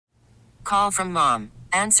call from mom.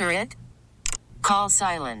 Answer it. Call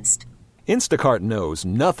silenced. Instacart knows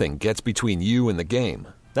nothing gets between you and the game.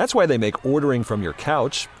 That's why they make ordering from your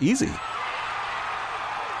couch easy.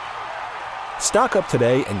 Stock up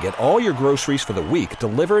today and get all your groceries for the week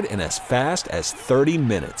delivered in as fast as 30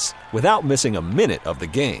 minutes without missing a minute of the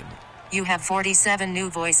game. You have 47 new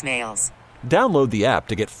voicemails. Download the app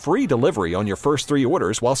to get free delivery on your first 3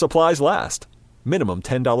 orders while supplies last. Minimum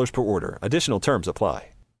 $10 per order. Additional terms apply.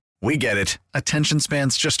 We get it. Attention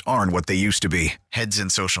spans just aren't what they used to be. Heads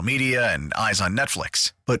in social media and eyes on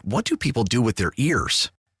Netflix. But what do people do with their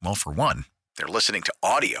ears? Well, for one, they're listening to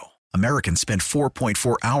audio. Americans spend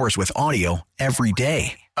 4.4 hours with audio every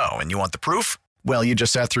day. Oh, and you want the proof? Well, you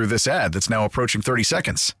just sat through this ad that's now approaching 30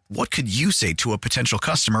 seconds. What could you say to a potential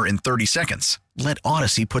customer in 30 seconds? Let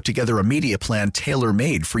Odyssey put together a media plan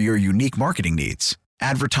tailor-made for your unique marketing needs.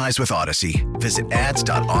 Advertise with Odyssey. Visit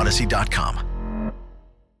ads.odyssey.com.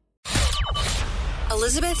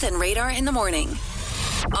 Elizabeth and Radar in the morning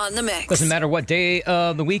on the Mix. Doesn't matter what day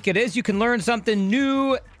of the week it is, you can learn something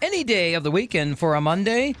new any day of the weekend. For a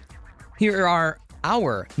Monday, here are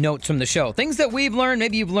our notes from the show. Things that we've learned.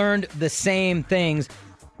 Maybe you've learned the same things.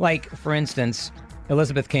 Like, for instance,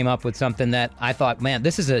 Elizabeth came up with something that I thought, man,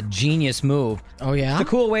 this is a genius move. Oh, yeah? It's a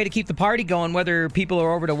cool way to keep the party going, whether people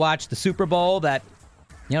are over to watch the Super Bowl that,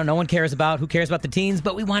 no one cares about. Who cares about the teens?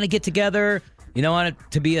 But we want to get together. You don't want it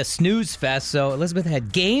to be a snooze fest. So Elizabeth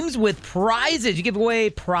had games with prizes. You give away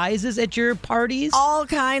prizes at your parties? All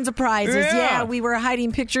kinds of prizes. Yeah, we were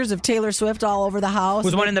hiding pictures of Taylor Swift all over the house.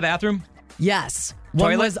 Was one in the bathroom? Yes.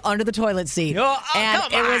 One was under the toilet seat.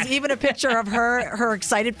 And it was even a picture of her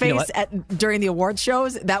excited face during the awards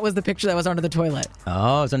shows. That was the picture that was under the toilet.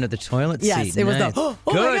 Oh, it was under the toilet seat. Yes, it was nice. oh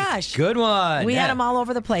my gosh. Good one. We had them all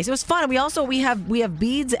over the place. It was fun. We have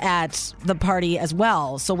beads at the party as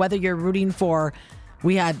well. So whether you're rooting for,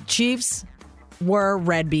 we had Chiefs were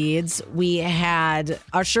red beads. We had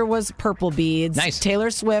Usher was purple beads. Nice. Taylor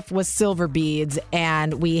Swift was silver beads,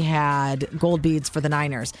 and we had gold beads for the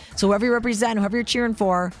Niners. So whoever you represent, whoever you're cheering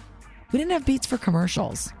for, we didn't have beads for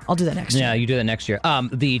commercials. I'll do that next year. Yeah, you do that next year.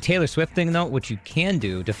 The Taylor Swift thing, though, what you can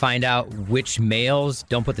do to find out which males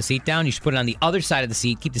don't put the seat down, you should put it on the other side of the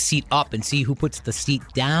seat, keep the seat up, and see who puts the seat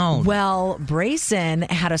down. Well, Brayson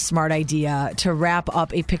had a smart idea to wrap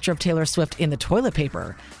up a picture of Taylor Swift in the toilet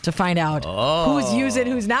paper to find out who's using,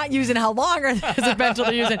 who's not using, how long has it been till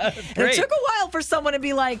they're using. And it took a while for someone to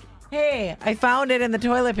be like, hey, I found it in the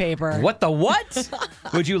toilet paper. What the what?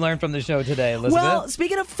 What'd you learn from the show today, Elizabeth? Well,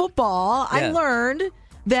 speaking of football, I learned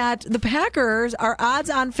that the Packers are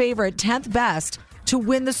odds-on favorite, 10th best, to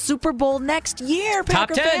win the Super Bowl next year,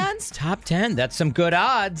 Packer fans. Top 10. That's some good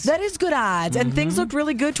odds. That is good odds. And things looked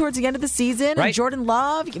really good towards the end of the season. Right. And Jordan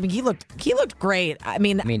Love, I mean, he looked great. I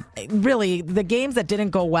mean, really, the games that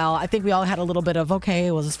didn't go well, I think we all had a little bit of, okay,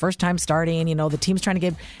 it was his first time starting. The team's trying to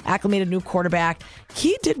get acclimated new quarterback.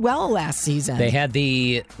 He did well last season. They had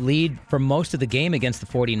the lead for most of the game against the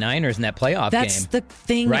 49ers in that playoff game. That's the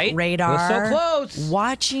thing, right? Radar. It was so close.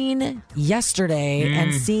 Watching yesterday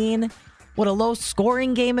and seeing what a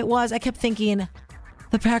low-scoring game it was, I kept thinking,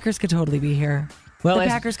 the Packers could totally be here. Well, the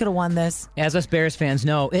Packers could have won this. As us Bears fans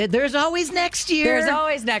know, there's always next year. There's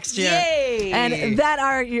always next year. Yay! And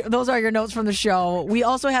those are your notes from the show. We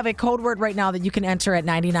also have a code word right now that you can enter at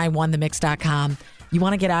 991themix.com. You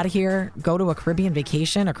want to get out of here, go to a Caribbean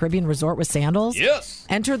vacation, a Caribbean resort with sandals? Yes.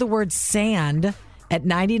 Enter the word sand at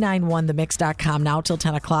 991themix.com now till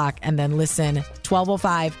 10 o'clock, and then listen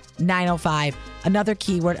 1205, 905, another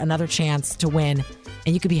keyword, another chance to win.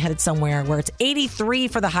 And you could be headed somewhere where it's 83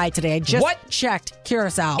 for the high today. I just checked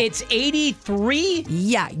Curacao. It's 83?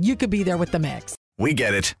 Yeah, you could be there with the Mix. We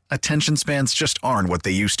get it. Attention spans just aren't what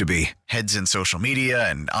they used to be. Heads in social media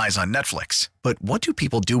and eyes on Netflix. But what do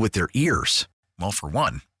people do with their ears? Well, for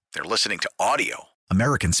one, they're listening to audio.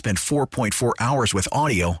 Americans spend 4.4 hours with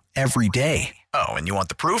audio every day. Oh, and you want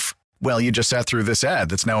the proof? Well, you just sat through this ad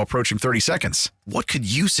that's now approaching 30 seconds. What could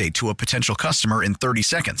you say to a potential customer in 30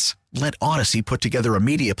 seconds? Let Odyssey put together a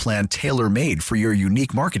media plan tailor-made for your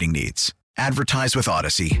unique marketing needs. Advertise with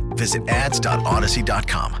Odyssey. Visit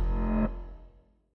ads.odyssey.com.